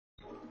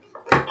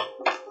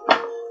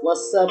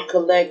What's up,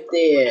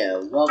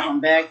 collective? Welcome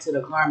back to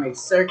the Karmic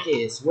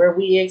Circus, where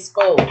we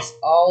expose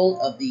all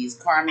of these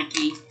karmic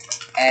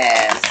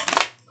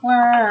ass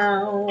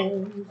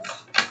clowns.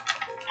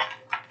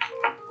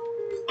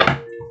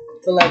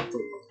 Collective.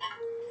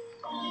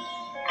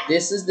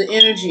 This is the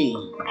energy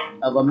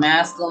of a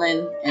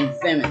masculine and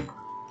feminine.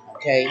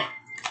 Okay?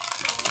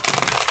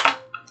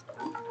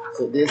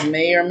 So this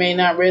may or may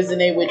not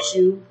resonate with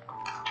you.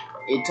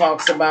 It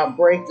talks about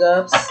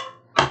breakups,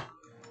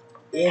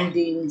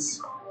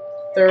 endings,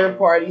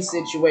 third-party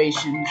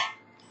situations.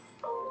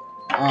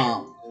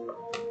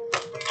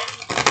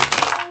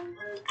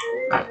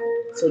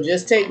 So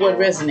just take what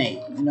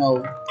resonates. You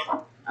know,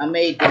 I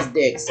made this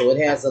deck, so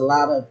it has a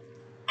lot of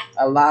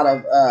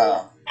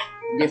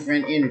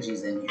different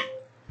energies in here.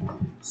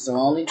 So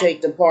only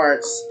take the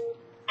parts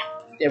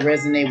that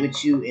resonate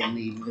with you and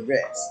leave the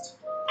rest.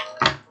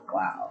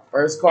 Wow.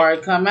 First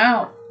card come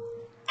out.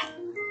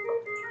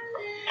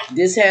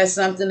 This has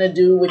something to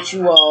do with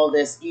you all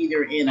that's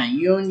either in a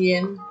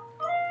union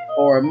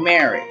or a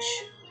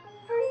marriage.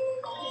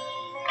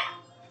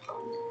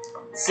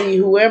 See,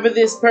 whoever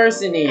this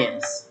person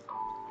is,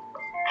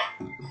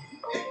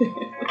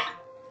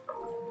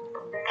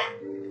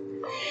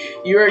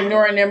 you're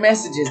ignoring their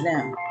messages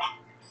now.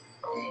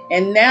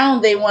 And now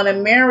they want to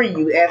marry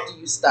you after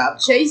you stop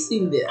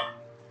chasing them.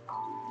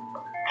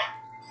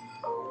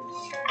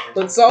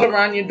 Put salt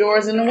around your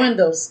doors and the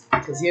windows,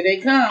 because here they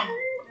come.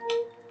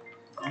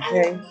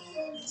 Okay?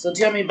 So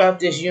tell me about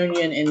this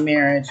union and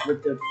marriage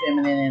with the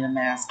feminine and the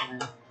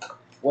masculine.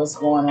 What's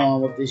going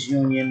on with this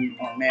union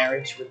or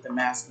marriage with the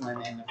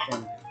masculine and the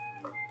feminine?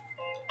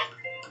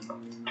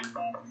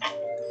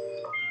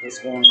 What's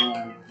going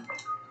on?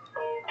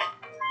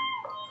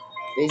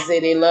 They say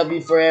they love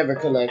you forever,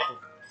 collective.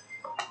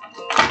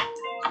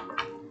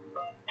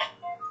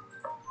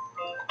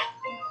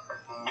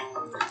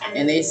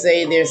 And they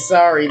say they're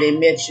sorry they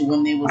met you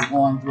when they was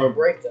going through a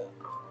breakup.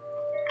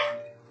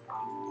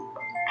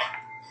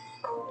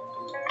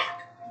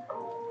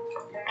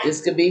 This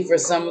could be for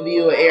some of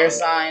you an air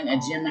sign, a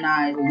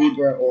Gemini,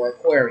 Libra, or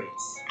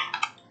Aquarius.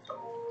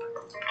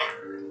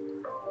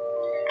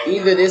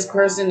 Either this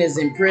person is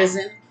in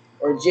prison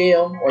or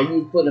jail, or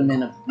you put them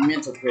in a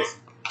mental prison.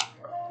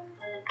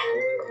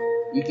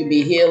 You could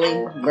be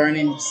healing,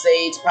 burning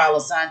sage, Palo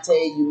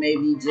Santé. You may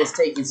be just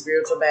taking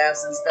spiritual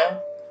baths and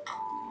stuff.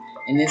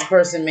 And this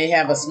person may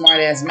have a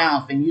smart-ass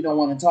mouth and you don't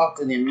want to talk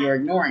to them. You're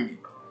ignoring it.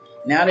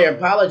 Now they're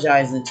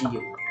apologizing to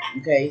you.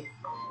 Okay?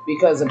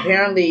 Because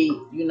apparently,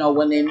 you know,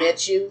 when they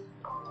met you,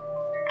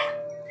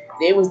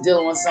 they was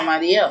dealing with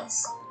somebody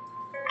else.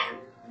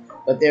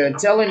 But they're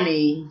telling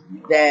me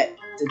that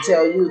to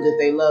tell you that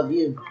they love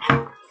you.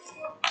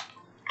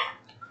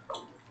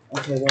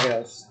 Okay, what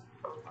else?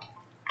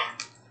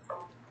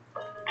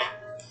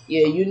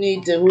 Yeah, you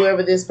need to,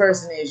 whoever this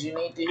person is, you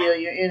need to heal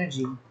your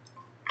energy.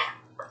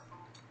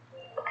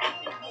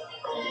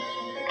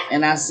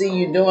 And I see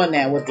you doing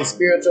that with the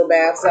spiritual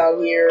baths out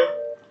here,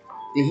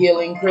 the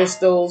healing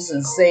crystals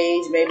and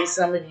sage. Maybe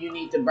some of you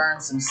need to burn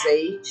some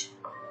sage.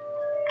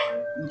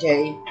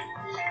 Okay.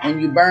 When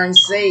you burn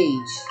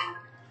sage,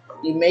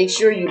 you make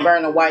sure you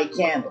burn a white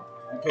candle.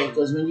 Okay,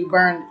 because when you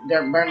burn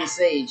the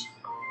sage,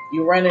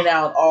 you're running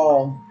out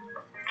all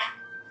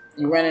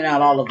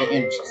of the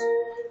energies.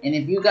 And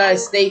if you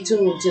guys stay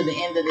tuned to the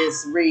end of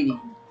this reading,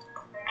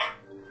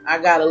 I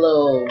got a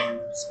little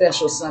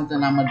special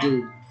something I'm gonna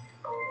do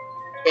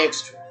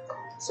extra.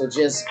 So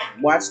just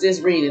watch this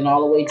reading all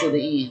the way to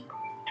the end.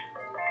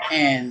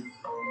 And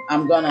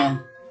I'm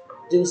gonna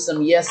do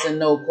some yes and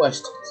no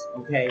questions.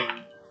 Okay.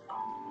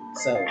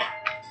 So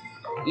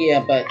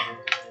yeah, but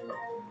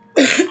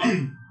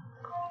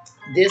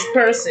this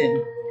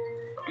person,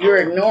 you're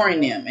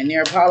ignoring them and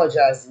they're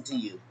apologizing to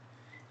you.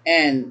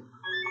 And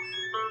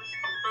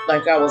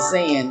like I was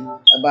saying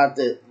about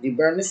you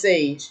burn the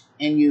sage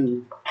and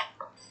you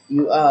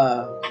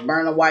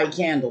burn a white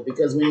candle,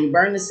 because when you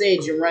burn the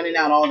sage, you're running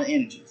out all the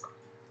energies.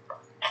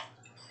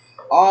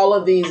 All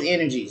of these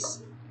energies,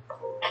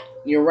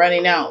 you're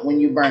running out when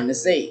you burn the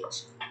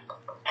sage.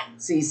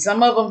 See,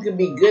 some of them could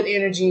be good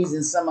energies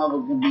and some of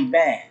them could be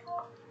bad.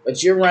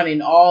 But you're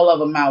running all of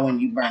them out when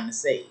you burn the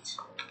sage.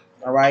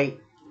 All right?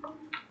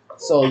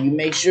 So you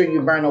make sure you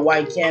burn a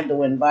white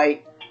candle,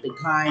 invite the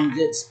kind,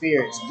 good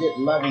spirits, good,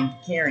 loving,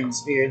 caring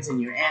spirits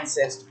and your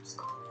ancestors.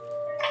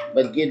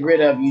 But get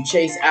rid of, you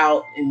chase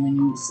out, and when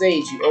you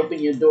sage, you open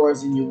your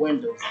doors and your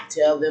windows and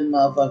tell them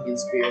motherfucking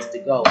spirits to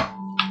go.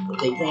 If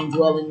they can't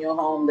dwell in your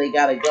home, they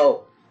gotta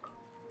go.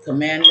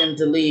 Command them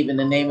to leave in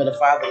the name of the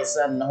Father, the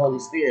Son, and the Holy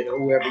Spirit, or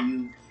whoever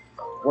you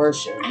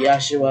worship.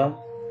 Yahshua,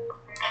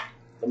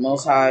 the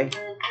Most High.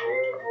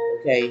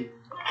 Okay.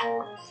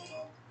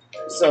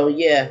 So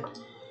yeah,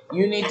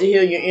 you need to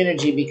heal your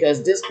energy,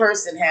 because this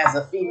person has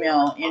a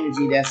female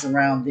energy that's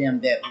around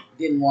them that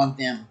didn't want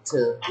them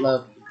to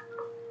love you.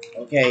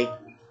 Okay.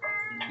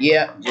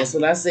 Yeah, just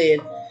what I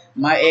said.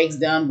 My ex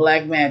done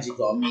black magic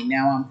on me.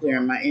 Now I'm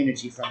clearing my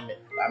energy from it.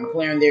 I'm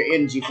clearing their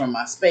energy from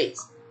my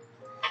space.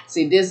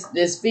 See,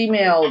 this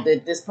female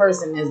that this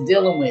person is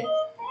dealing with,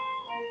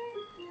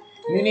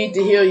 You need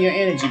to heal your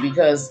energy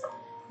because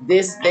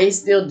they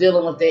still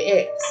dealing with their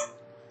ex.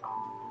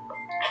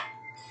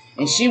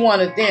 And she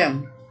wanted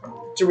them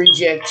to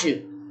reject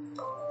you.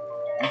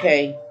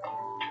 Okay?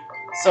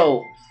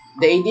 So,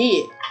 they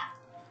did.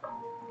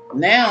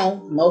 Now,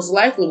 most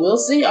likely, we'll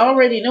see. I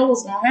already know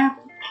what's going to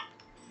happen.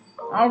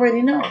 I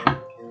already know.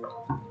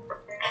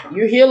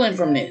 You're healing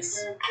from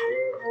this.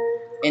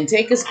 And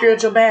take a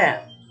spiritual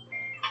bath.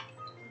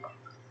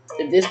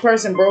 If this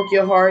person broke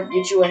your heart,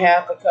 get you a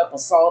half a cup of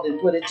salt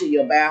and put it to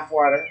your bath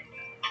water.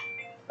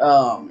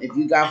 If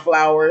you got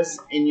flowers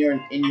in your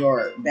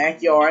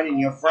backyard, in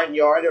your front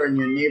yard, or in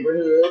your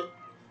neighborhood,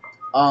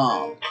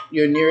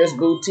 your nearest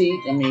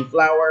boutique,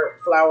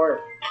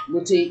 flower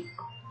boutique.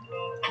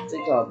 What's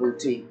it called?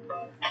 Boutique.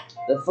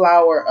 The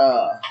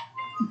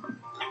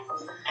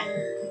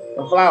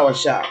flower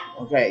shop.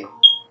 Okay.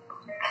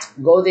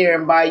 Go there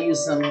and buy you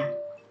some,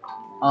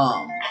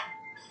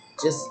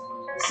 just,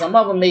 some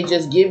of them may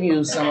just give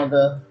you some of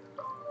the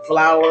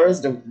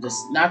flowers,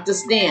 not the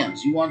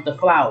stems. You want the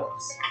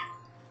flowers.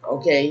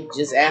 Okay.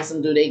 Just ask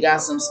them, do they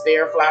got some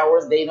spare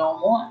flowers they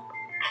don't want?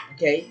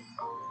 Okay.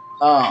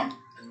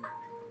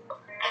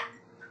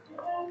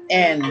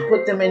 And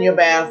put them in your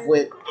bath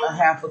with a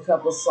half a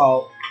cup of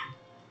salt.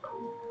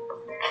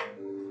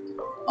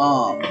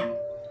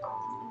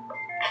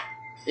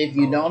 If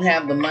you don't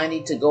have the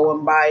money to go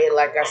and buy it,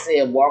 like I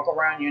said, walk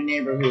around your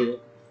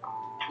neighborhood.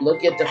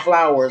 Look at the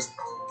flowers.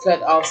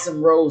 Cut off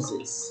some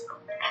roses.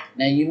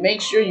 Now, you make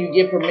sure you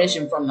get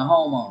permission from the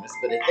homeowners.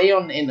 But if they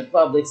in the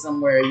public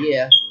somewhere,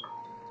 yeah,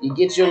 you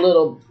get your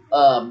little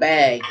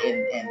bag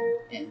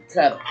and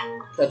cut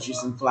you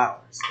some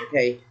flowers,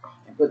 okay?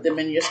 And put them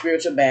in your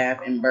spiritual bath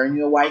and burn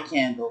you a white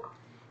candle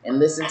and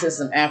listen to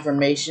some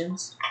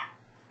affirmations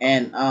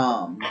and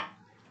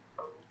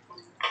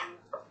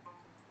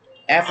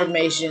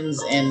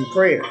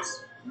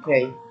prayers,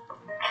 okay?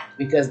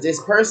 Because this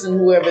person,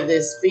 whoever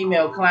this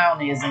female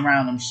clown is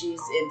around them,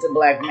 she's into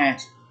black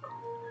magic.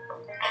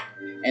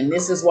 And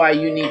this is why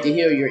you need to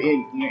heal your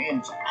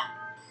energy,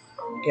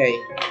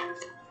 okay?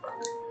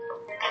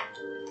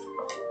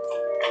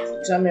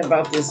 Tell me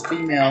about this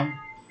female.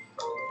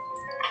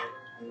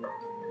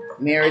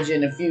 Marriage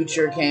in the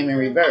future came in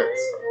reverse.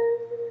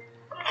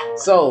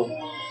 So,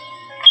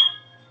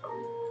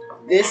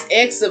 this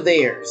ex of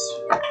theirs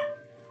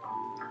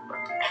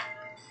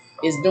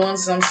is doing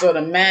some sort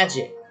of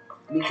magic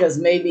because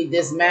maybe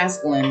this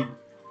masculine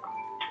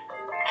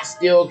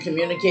still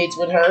communicates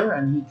with her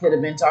and he could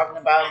have been talking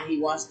about he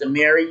wants to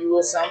marry you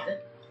or something.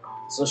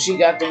 So she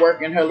got to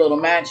work in her little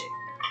magic.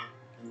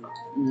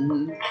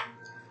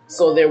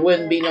 So there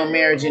wouldn't be no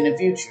marriage in the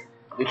future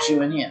with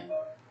you and him.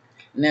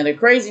 Now the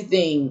crazy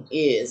thing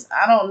is,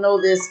 I don't know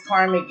this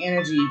karmic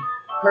energy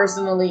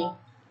personally,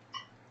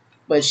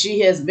 but she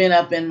has been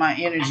up in my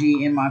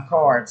energy in my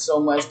card so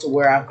much to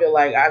where I feel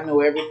like I know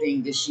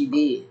everything that she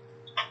did.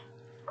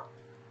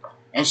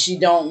 And she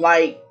don't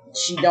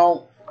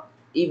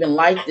even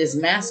like this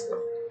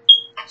masculine.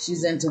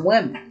 She's into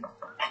women.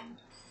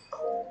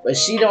 But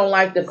she don't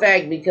like the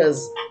fact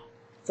because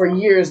for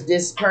years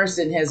this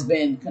person has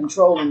been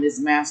controlling this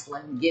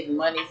masculine, getting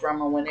money from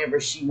her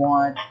whenever she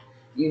wants.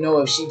 You know,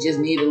 if she just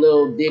need a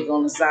little dick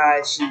on the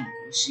side,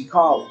 she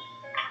call him.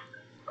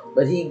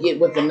 But he get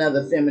with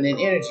another feminine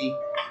energy.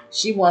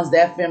 She wants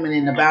that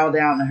feminine to bow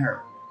down to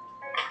her.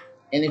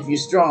 And if you're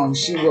strong,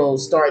 she will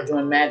start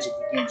doing magic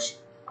against you.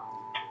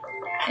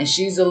 And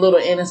she's a little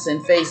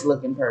innocent face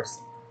looking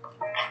person.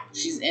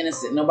 She's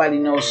innocent. Nobody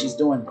knows she's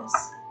doing this.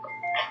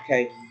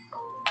 Okay?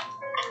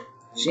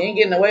 She ain't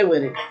getting away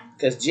with it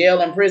because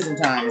jail and prison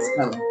time is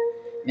coming.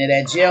 Now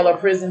that jail or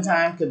prison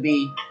time could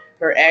be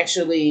her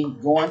actually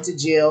going to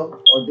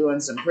jail or doing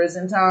some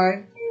prison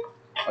time.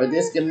 Or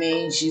this could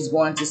mean she's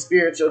going to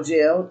spiritual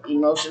jail,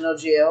 emotional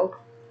jail,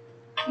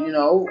 you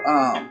know,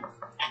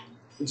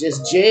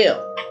 just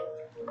jail.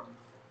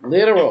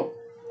 Literal.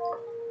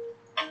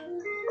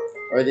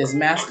 Or this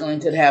masculine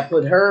could have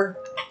put her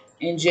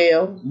in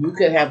jail. You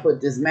could have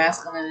put this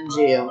masculine in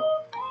jail.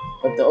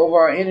 But the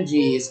overall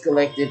energy is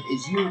collective.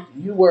 Is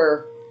you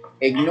were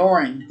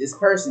ignoring this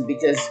person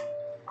because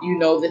you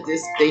know that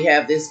they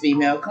have this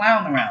female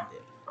clown around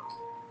them.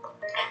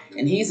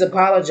 And he's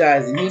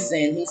apologizing. He's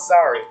saying he's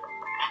sorry.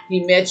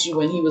 He met you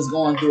when he was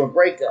going through a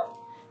breakup.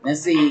 Now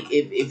see,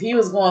 if he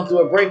was going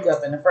through a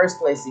breakup in the first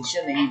place, he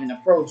shouldn't have even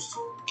approached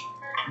you.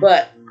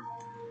 But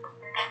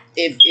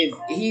if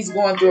he's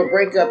going through a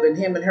breakup and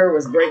him and her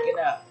was breaking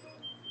up,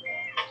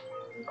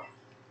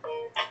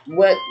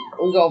 what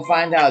we're going to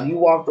find out, you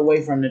walked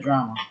away from the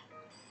drama.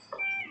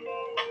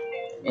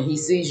 And he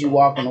sees you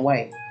walking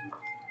away.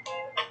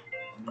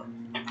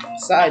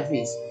 Side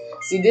piece.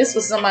 See, this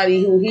was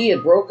somebody who he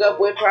had broke up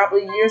with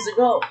probably years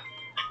ago.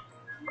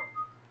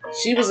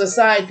 She was a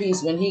side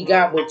piece when he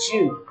got with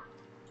you.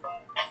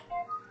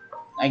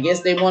 I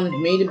guess they wanted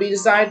me to be the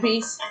side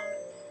piece.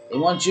 They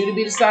want you to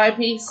be the side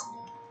piece.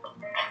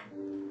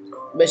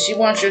 But she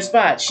wants your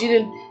spot.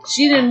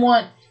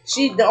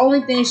 The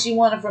only thing she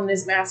wanted from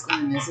this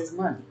masculine is his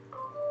money.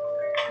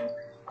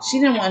 She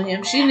didn't want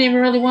him. She didn't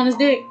even really want his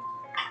dick.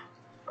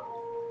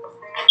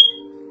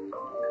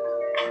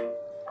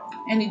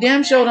 And he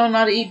damn sure don't know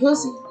how to eat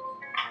pussy.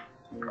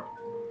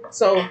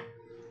 So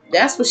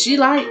that's what she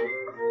like.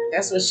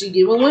 That's what she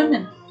give with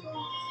women.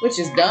 Which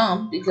is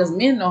dumb because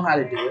men know how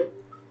to do it.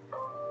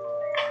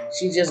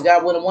 She just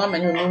got with a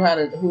woman who knew how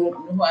to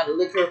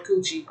lick her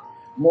coochie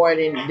more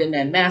than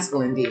that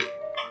masculine did.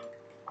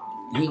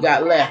 He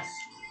got left.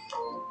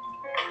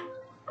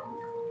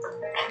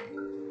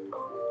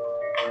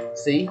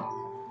 See?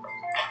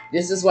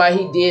 This is why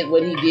he did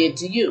what he did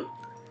to you.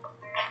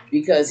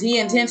 Because he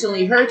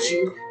intentionally hurt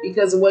you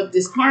because of what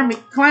this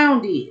karmic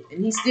clown did.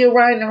 And he's still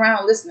riding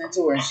around listening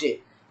to her and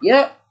shit.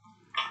 Yep.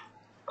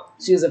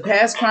 She was a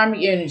past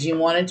karmic energy and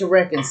wanted to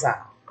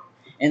reconcile.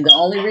 And the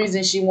only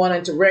reason she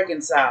wanted to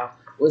reconcile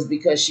was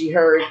because she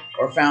heard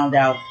or found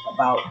out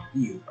about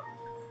you.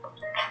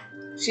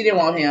 She didn't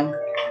want him.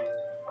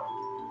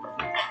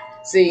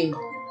 See,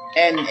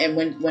 and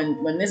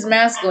when this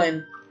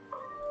masculine,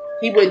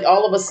 he would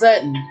all of a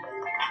sudden,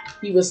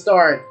 he would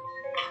starting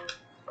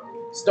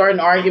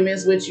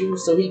arguments with you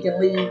so he can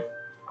leave,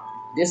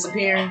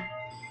 disappearing.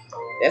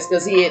 That's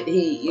because he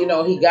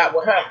got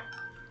with her.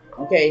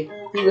 Okay,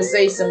 he would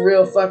say some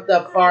real fucked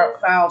up,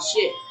 foul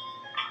shit.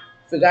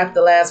 Forgot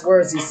the last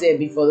words he said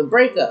before the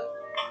breakup.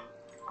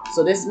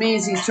 So this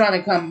means he's trying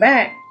to come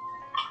back,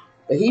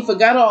 but he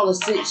forgot all the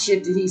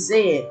shit that he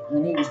said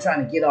when he was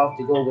trying to get off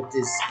to go with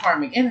this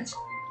karmic energy.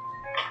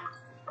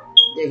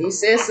 Yeah, he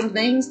said some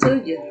things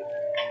to you.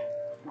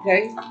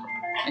 Okay,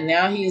 and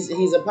now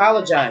he's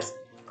apologizing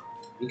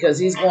because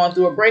he's going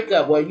through a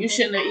breakup. Well, you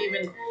shouldn't have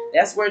even.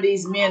 That's where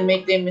these men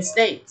make their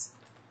mistakes.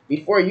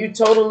 Before you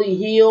totally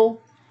heal,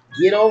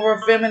 get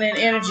over feminine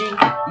energy,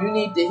 you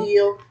need to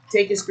heal.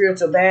 Take a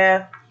spiritual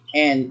bath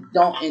and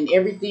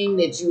everything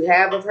that you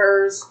have of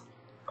hers,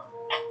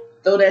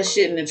 throw that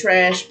shit in the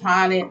trash,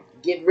 pawn it,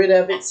 get rid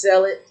of it,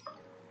 sell it.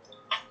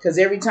 Because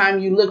every time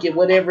you look at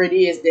whatever it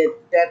is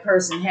that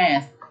person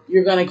has,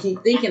 you're going to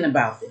keep thinking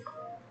about it.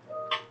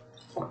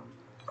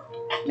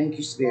 Thank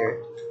you,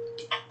 Spirit.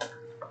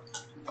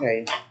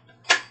 Okay.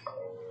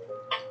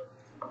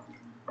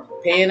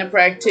 Paying a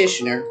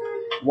practitioner,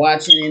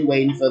 watching and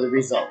waiting for the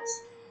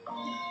results.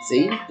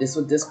 See, this is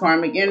what this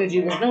karmic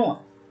energy was doing.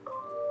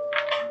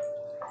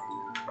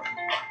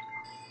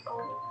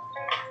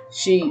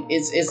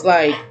 It's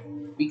like,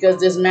 because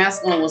this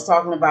masculine was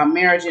talking about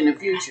marriage in the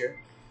future,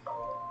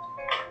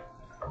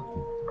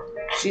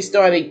 she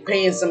started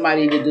paying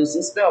somebody to do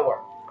some spell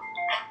work.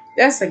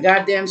 That's a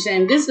goddamn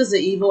shame. This is an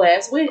evil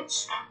ass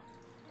witch.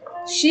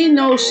 She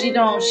knows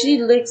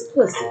she licks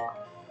pussy.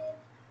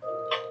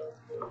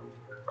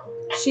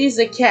 She's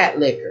a cat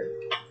licker.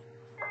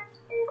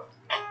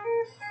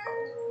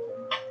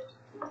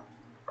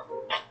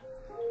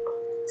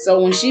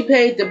 So when she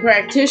paid the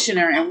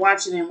practitioner and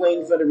watching and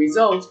waiting for the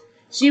results,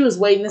 she was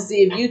waiting to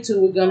see if you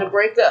two were going to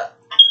break up.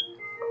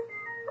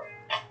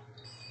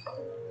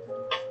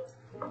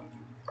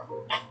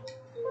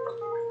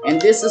 And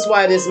this is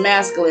why this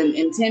masculine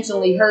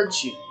intentionally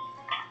hurts you.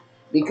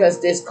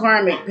 Because this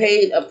karmic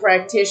paid a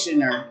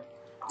practitioner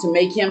to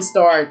make him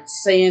start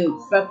saying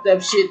fucked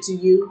up shit to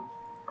you,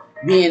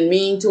 being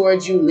mean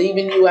towards you,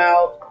 leaving you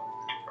out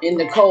in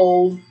the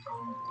cold,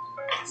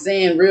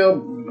 saying real,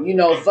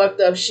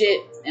 fucked up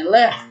shit, and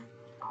left.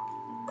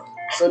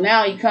 So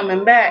now he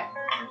coming back.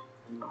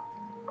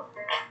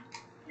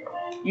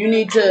 You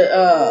need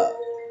to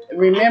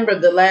remember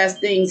the last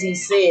things he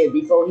said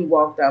before he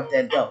walked out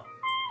that door.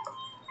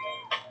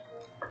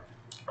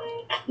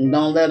 And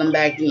don't let him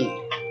back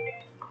in.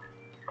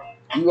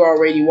 You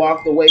already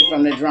walked away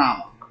from the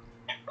drama.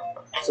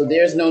 So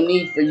there's no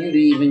need for you to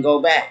even go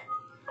back.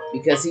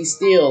 Because he's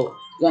still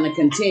going to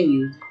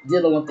continue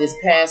dealing with this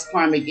past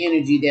karmic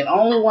energy that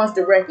only wants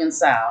to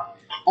reconcile.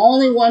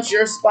 Only wants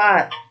your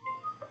spot.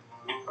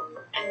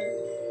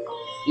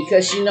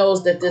 Because she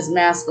knows that this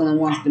masculine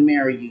wants to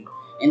marry you.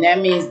 And that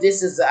means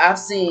I've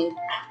seen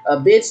a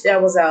bitch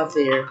that was out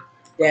there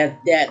that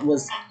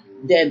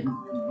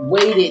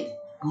waited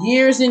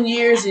years and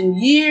years and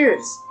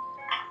years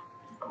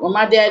when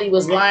my daddy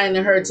was lying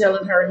to her,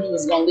 telling her he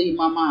was going to leave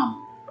my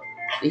mama,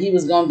 that he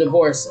was going to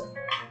divorce her.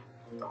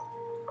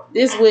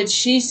 This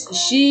witch,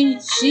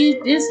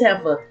 this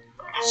heifer,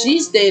 she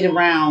stayed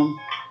around.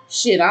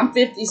 Shit, I'm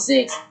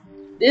 56.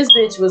 This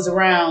bitch was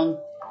around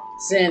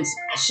since,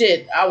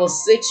 I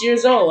was 6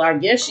 years old. I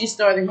guess she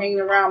started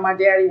hanging around my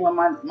daddy when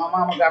my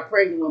mama got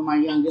pregnant with my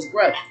youngest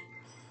brother.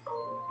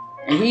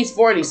 And he's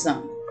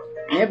 40-something.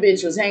 And that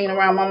bitch was hanging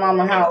around my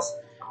mama's house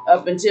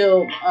up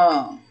until,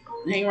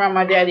 hanging around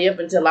my daddy up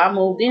until I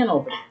moved in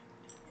over there.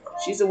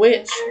 She's a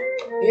witch.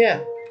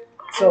 Yeah.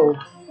 So,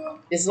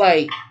 it's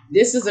like,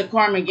 this is a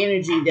karmic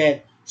energy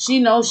that she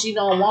knows she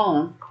don't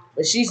want him,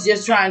 but she's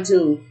just trying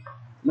to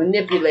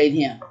manipulate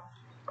him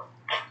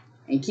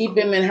and keep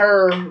him in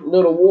her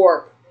little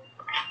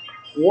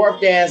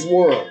warped ass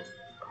world.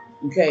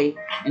 Okay?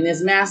 And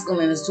this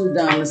masculine is too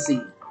dumb to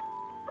see.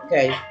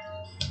 Okay?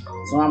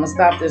 So I'm going to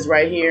stop this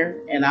right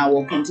here, and I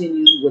will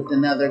continue with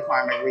another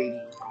karmic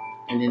reading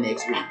in the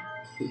next week.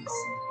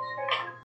 Peace.